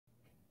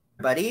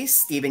Buddy,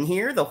 Steven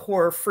here, the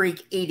Horror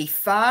Freak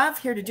 85,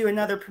 here to do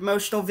another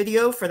promotional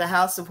video for the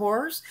House of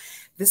Horrors.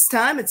 This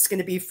time it's going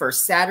to be for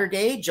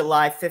Saturday,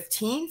 July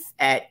 15th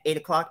at 8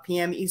 o'clock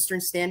p.m.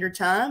 Eastern Standard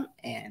Time,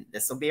 and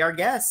this will be our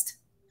guest.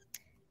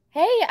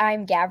 Hey,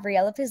 I'm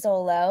Gabriella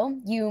Pizzolo.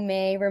 You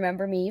may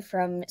remember me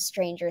from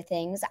Stranger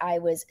Things. I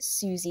was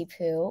Susie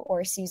Pooh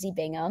or Susie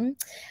Bingham,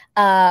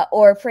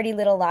 or Pretty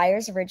Little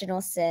Liars Original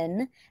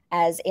Sin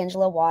as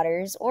Angela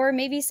Waters, or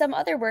maybe some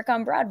other work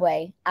on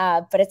Broadway.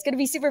 But it's going to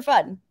be super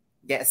fun.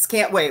 Yes,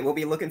 can't wait. We'll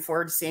be looking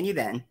forward to seeing you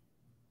then.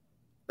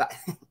 Bye.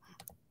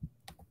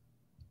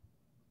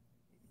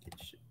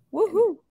 Woohoo!